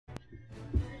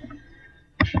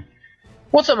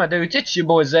What's up, my dudes? It's your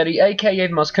boy Zeddy, aka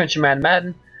the most country man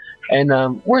Madden,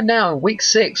 and we're now in week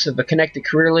 6 of the Connected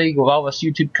Career League with all of us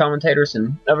YouTube commentators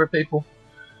and other people.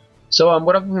 So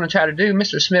what I'm going to try to do,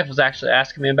 Mr. Smith was actually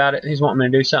asking me about it. He's wanting me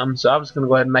to do something, so I was going to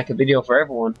go ahead and make a video for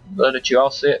everyone, let you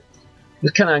all see it.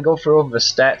 Just kind of go through over the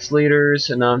stats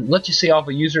leaders and let you see all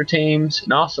the user teams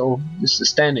and also just the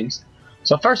standings.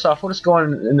 So first off, we'll just go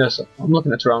in this. I'm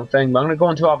looking at the wrong thing, but I'm going to go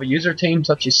into all the user teams,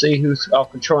 let you see who's all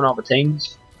controlling all the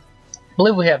teams. I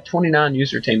believe we have 29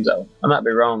 user teams though. I might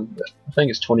be wrong, but I think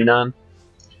it's 29.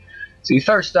 See,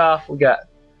 first off, we got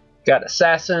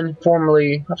Assassin,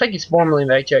 formerly, I think he's formerly in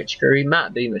the HH crew. He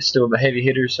might be, but still the heavy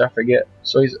hitters, so I forget.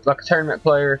 So he's like a tournament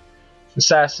player.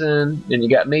 Assassin. Then you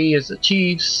got me as the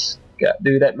Chiefs. Got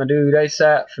my dude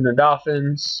ASAP from the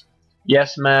Dolphins.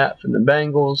 Yes Matt from the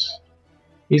Bengals.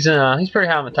 He's pretty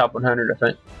high in the top 100, I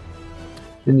think.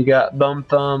 Then you got Bum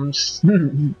Thumbs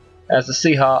as the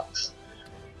Seahawks.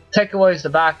 Takeaways the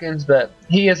Vikings, but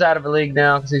he is out of the league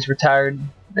now because he's retired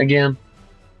again.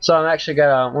 So I've actually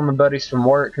got one of my buddies from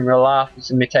work in real life who's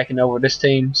going to be taking over this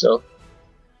team. So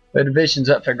the division's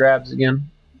up for grabs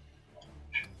again.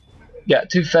 Got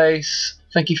Two-Face.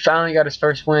 I think he finally got his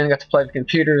first win. Got to play the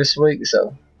computer this week,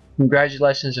 so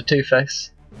congratulations to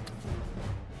Two-Face.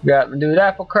 Got my dude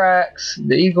Apple Cracks,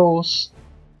 the Eagles,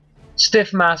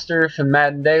 Stiffmaster from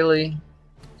Madden Daily,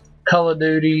 Call of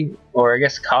Duty, or I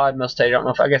guess COD Most Hated. I don't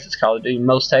know if I guess it's Call of Duty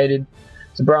Most Hated.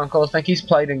 It's the Broncos. I think he's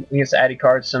played against Addy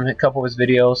Cards a couple of his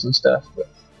videos and stuff. But.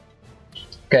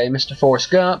 Okay, Mr. Forrest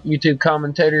Gump, YouTube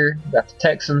commentator. Got the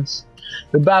Texans.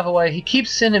 But by the way, he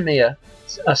keeps sending me a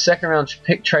second round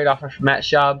pick trade offer for Matt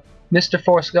Schaub. Mr.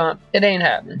 Forrest Gump, it ain't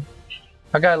happening.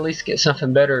 I gotta at least get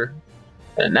something better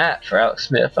than that for Alex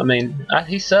Smith. I mean,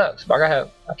 he sucks, but I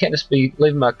can't just be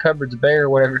leaving my cupboards bare or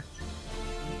whatever.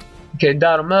 Okay,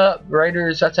 dot him up.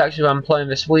 Raiders, that's actually what I'm playing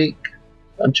this week.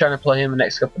 I'm trying to play him the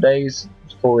next couple of days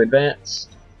before we advance.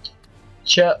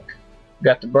 Chuck,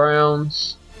 got the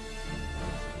Browns.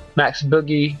 Max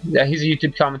Boogie, yeah, he's a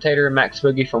YouTube commentator. Max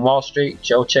Boogie from Wall Street.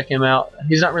 Joe, check him out.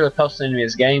 He's not really posting any of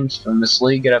his games from this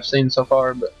league that I've seen so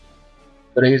far, but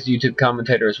he's a YouTube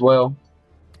commentator as well.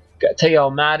 Got Tay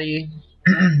Almighty,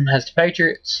 has the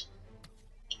Patriots.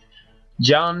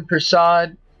 John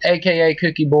Prasad, aka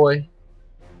Cookie Boy.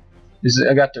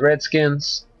 I got the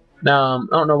Redskins. Now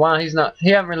I don't know why he's not. I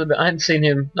hadn't seen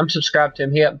him. I'm subscribed to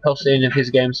him. He hasn't posted any of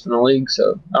his games from the league,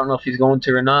 so I don't know if he's going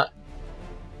to or not.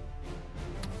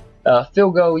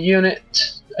 Field Goal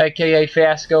Unit, aka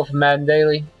Fiasco from Madden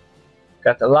Daily.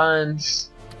 Got the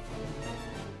Lions.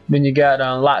 Then you got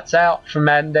Lights Out from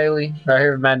Madden Daily, right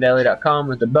here at MaddenDaily.com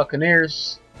with the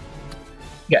Buccaneers.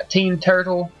 You got Teen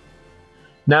Turtle,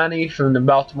 90 from the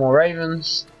Baltimore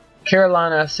Ravens.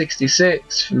 Carolina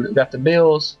 66 got the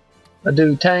Bills. My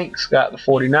dude Tanks got the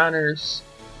 49ers.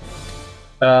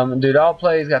 My dude All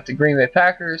Plays got the Green Bay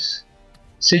Packers.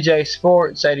 CJ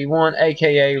Sports 81,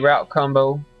 aka Route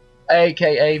Combo,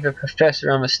 aka the Professor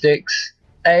on the Sticks,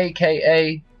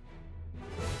 aka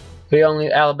the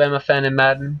only Alabama fan in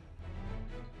Madden.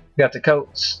 Got the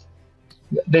Colts.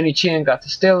 Vinny Chin got the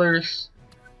Steelers.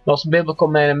 Most Biblical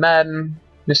Man in Madden,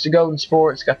 Mr. Golden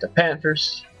Sports got the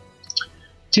Panthers.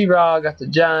 T-Rod got the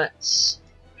Giants.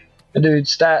 The dude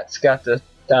Stats got the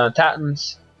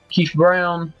Titans. Keith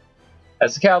Brown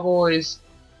has the Cowboys.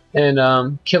 And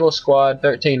Killer Squad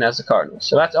 13 has the Cardinals.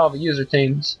 So that's all the user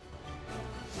teams.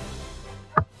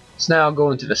 Let's now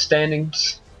go into the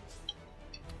standings.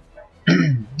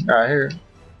 Right here.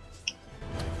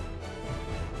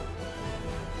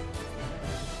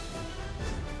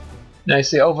 Now you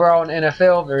see overall in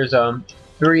NFL there's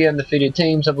 3 undefeated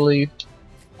teams, I believe.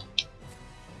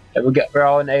 And we're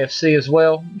all in AFC as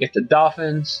well. You get the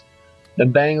Dolphins, the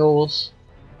Bengals,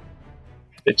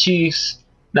 the Chiefs.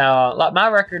 Now, like my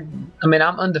record, I mean,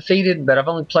 I'm undefeated, but I've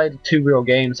only played 2 real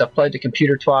games. I've played the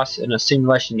computer twice in a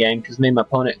simulation game because me and my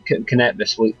opponent couldn't connect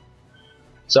this week.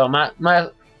 So I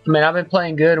mean, I've been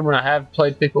playing good when I have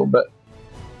played people, but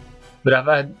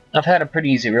I've had a pretty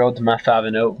easy road to my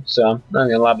 5-0. So I'm not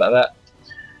gonna lie about that.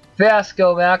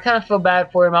 Fiasco, man, I kind of feel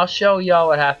bad for him. I'll show y'all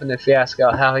what happened to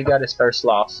Fiasco, how he got his first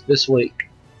loss this week.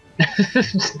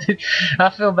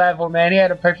 I feel bad for him, man. He had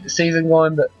a perfect season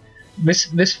going, but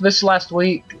this last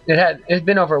week, it's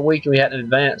been over a week and we hadn't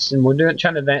advanced, and we're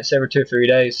trying to advance every 2 or 3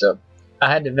 days. So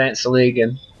I had to advance the league,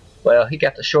 and well, he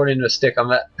got the short end of the stick on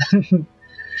that.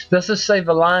 Let's just say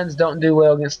the Lions don't do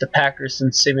well against the Packers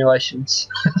in simulations.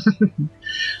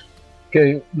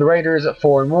 Okay, the Raiders at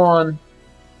 4-1.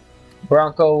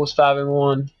 Broncos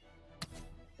 5-1,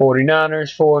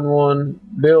 49ers 4-1,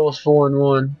 Bills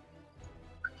 4-1,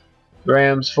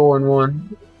 Rams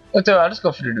 4-1. I'll just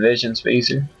go for the divisions, be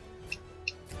easier.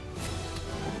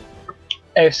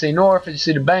 AFC North, as you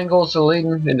see, the Bengals are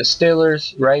leading, and the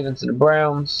Steelers, Ravens, and the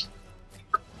Browns.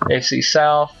 AFC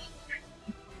South,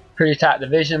 pretty tight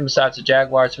division besides the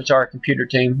Jaguars, which are a computer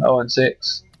team,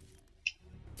 0-6.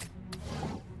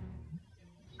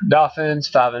 Dolphins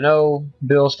 5-0,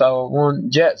 Bills 5-1,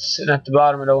 Jets sitting at the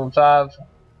bottom at 0-5.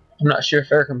 I'm not sure if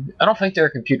they're I don't think they're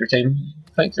a computer team.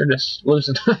 I think they're just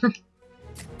losing.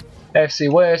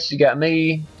 AFC West, you got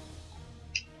me.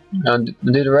 And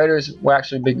the Raiders will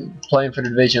actually be playing for the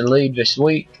division lead this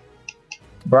week.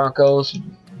 Broncos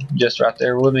just right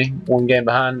there with me, one game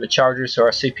behind the Chargers, so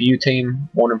our CPU team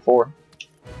 1-4.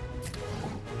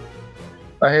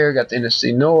 Right here, got the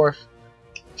NFC North.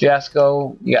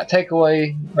 Fiasco, you got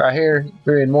Takeaway right here,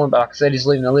 3-1, but like I said, he's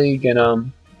leaving the league,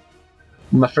 and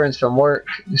my friends from work,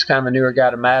 he's kind of a newer guy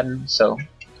to Madden, so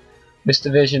this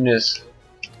division is,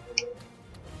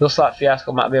 looks like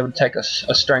Fiasco might be able to take a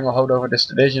stranglehold over this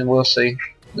division. We'll see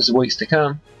as the weeks to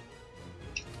come.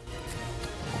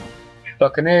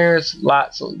 Buccaneers,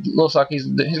 looks like he's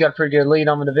got a pretty good lead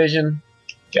on the division.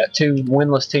 Got 2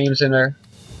 winless teams in there.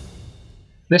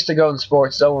 Mr. Golden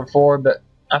Sports 0-4, but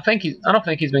I don't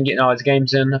think he's been getting all his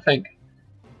games in. I think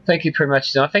he pretty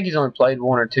much. I think he's only played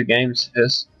 1 or 2 games.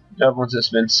 His other ones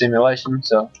just been simulation.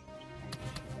 So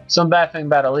some bad thing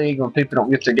about a league when people don't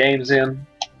get their games in,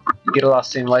 you get a lot of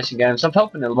simulation games. I'm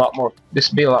hoping this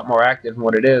will be a lot more active than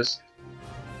what it is,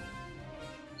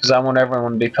 because I want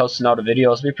everyone to be posting all the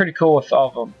videos. It'd be pretty cool if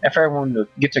everyone would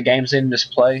get their games in and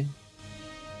just play.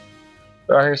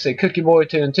 Right here, say Cookie Boy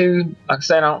 2-2. Like I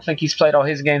said, I don't think he's played all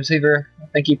his games either. I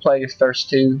think he played his first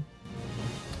 2.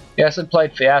 He also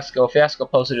played Fiasco. Fiasco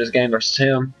posted his game versus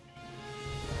him.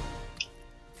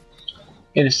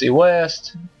 NFC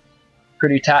West,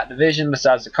 pretty tight division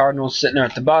besides the Cardinals sitting there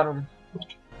at the bottom.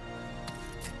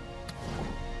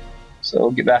 So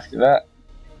we'll get back to that.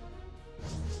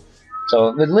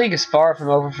 So the league is far from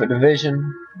over for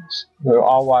division. We're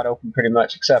all wide open pretty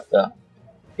much, except the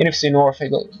NFC North. He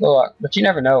looks like, but you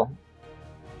never know.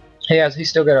 He's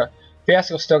still got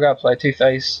Fiasco still got to play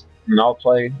Two-Face and all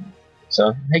play,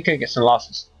 so he could get some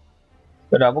losses.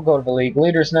 But we'll go to the league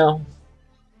leaders now.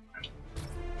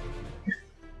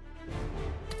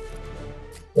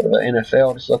 Go to the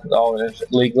NFL. Just look at all the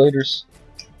league leaders.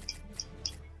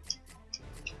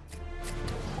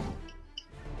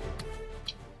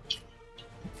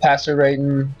 Passer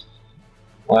rating,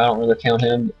 well, I don't really count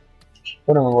him.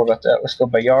 We don't worry about that. Let's go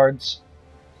by yards.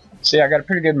 See, I got a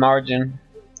pretty good margin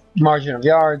of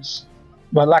yards.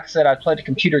 But like I said, I played the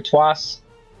computer twice,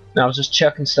 and I was just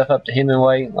chucking stuff up to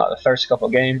Hemingway like the first couple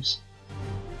of games.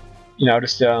 You know,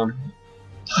 just trying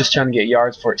to get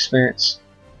yards for experience.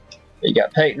 You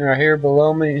got Peyton right here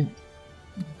below me,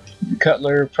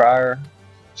 Cutler, Pryor,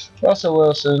 Russell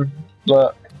Wilson,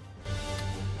 Luck.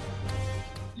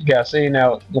 You guys see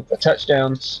now, look at the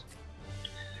touchdowns.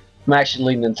 I'm actually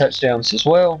leading in touchdowns as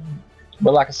well.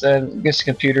 But like I said, against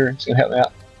the computer, it's going to help me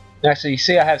out. Actually, you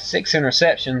see I have 6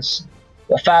 interceptions,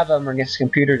 but 5 of them are against the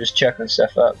computer, just chucking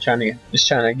stuff up, just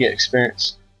trying to get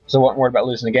experience. So I wasn't worried about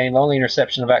losing the game. The only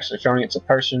interception I've actually thrown against a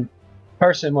person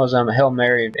was a Hail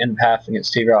Mary in half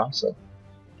against T-Raw. So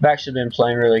I've actually been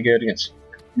playing really good against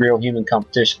real human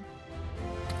competition.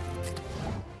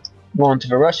 Going to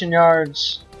the rushing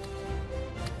yards.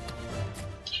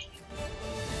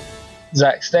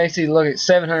 Zach Stacy, look at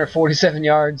 747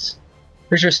 yards.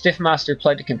 Pretty sure Stiffmeister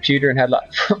played the computer and had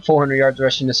like 400 yards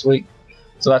rushing this week,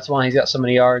 so that's why he's got so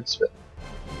many yards. But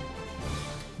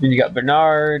then you got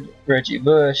Bernard, Reggie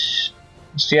Bush.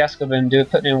 Fiasco been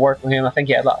putting in work with him. I think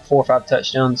he had like 4 or 5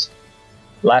 touchdowns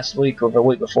last week or the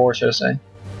week before, should I say.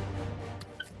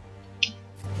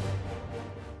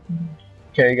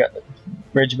 Okay, you got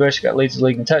Reggie Bush leads the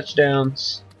league in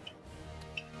touchdowns.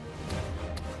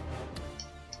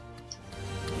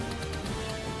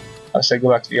 I said go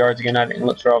back to the yards again. I didn't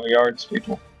look for all the yards,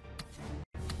 people.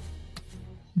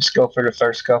 Just go for the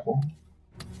first couple.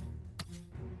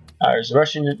 There's the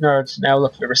rushing yards. Now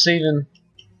look for the receiving.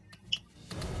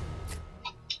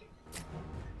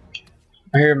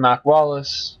 Here, Mike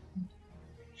Wallace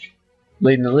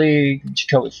leading the league.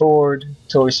 Jacoby Ford,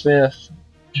 Torrey Smith,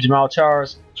 Jamal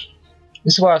Charles.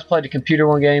 This is why I was playing the computer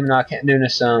one game, and I can't do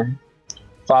this 5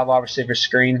 wide receiver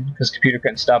screen because the computer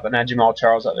couldn't stop it. Now Jamal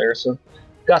Charles out there, so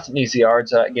got some easy yards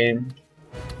that game.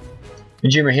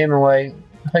 And Jimmy Hemingway,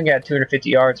 I think I had 250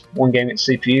 yards one game at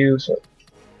CPU, so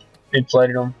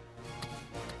inflated them.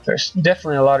 There's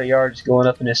definitely a lot of yards going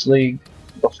up in this league.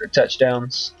 Go for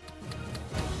touchdowns.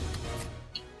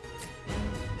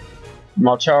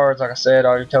 Jamal Charles, like I said, I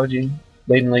already told you,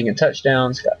 leading the league in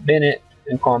touchdowns. Got Bennett,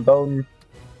 Anquan Bowden,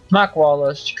 Mike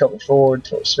Wallace, Jacoby Ford,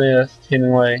 Torrey Smith,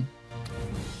 Hemingway.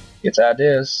 Gets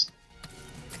ideas.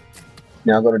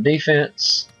 Now I'll go to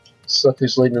defense. Let's look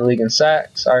who's leading the league in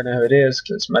sacks. I already know who it is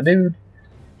because it's my dude,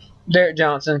 Derek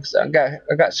Johnson. Cause I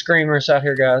got screamers out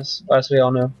here, guys, as we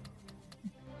all know.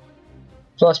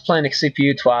 Plus playing the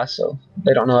CPU twice, so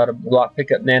they don't know how to block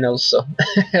pickup nanos, so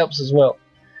it helps as well.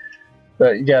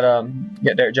 But you got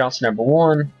Derek Johnson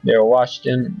 #1, Daryl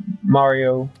Washington,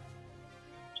 Mario,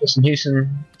 Justin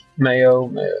Houston,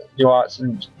 Mayo, Joe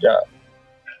Watson.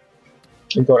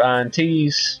 We go to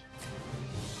INTs.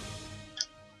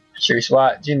 Sherry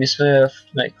White, Jimmy Smith,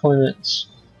 Nate Clements.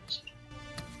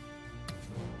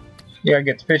 You gotta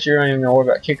get the picture. I ain't even gonna worry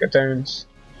about kick returns.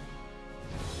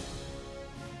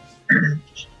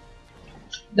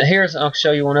 Now here's, I'll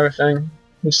show you one other thing.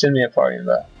 Who send me a party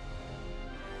invite?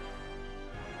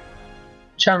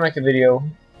 Try to make a video.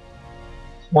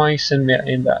 Why don't you send me an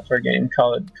invite for a game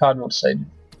called COD Motivated?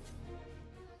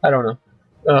 I don't know.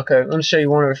 Okay, let me show you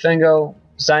one other thing though.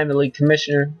 I'm the league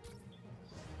commissioner.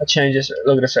 I change this.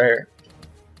 Look at this right here.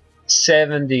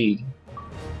 70.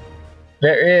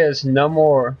 There is no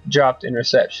more dropped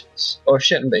interceptions, or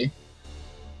shouldn't be.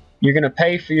 You're gonna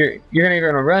pay for your. You're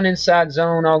gonna run inside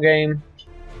zone all game.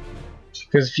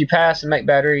 Because if you pass and make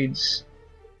bad reads,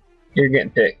 you're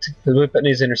getting picked. Because we're putting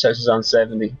these interceptions on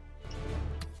 70.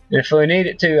 And if we need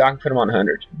it to, I can put them on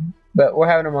 100. But we're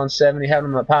having them on 70,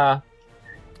 having them up high.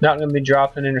 Not going to be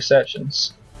dropping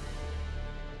interceptions.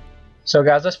 So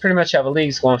guys, that's pretty much how the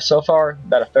league's going so far.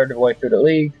 About a third of the way through the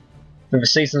league. Through the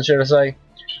season, should I say.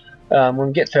 When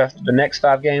we get to the next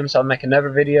 5 games, I'll make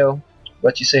another video.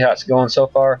 Let you see how it's going so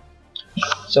far.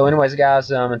 So anyways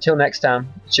guys, until next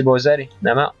time, it's your boy Zeddy, and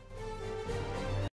I'm out.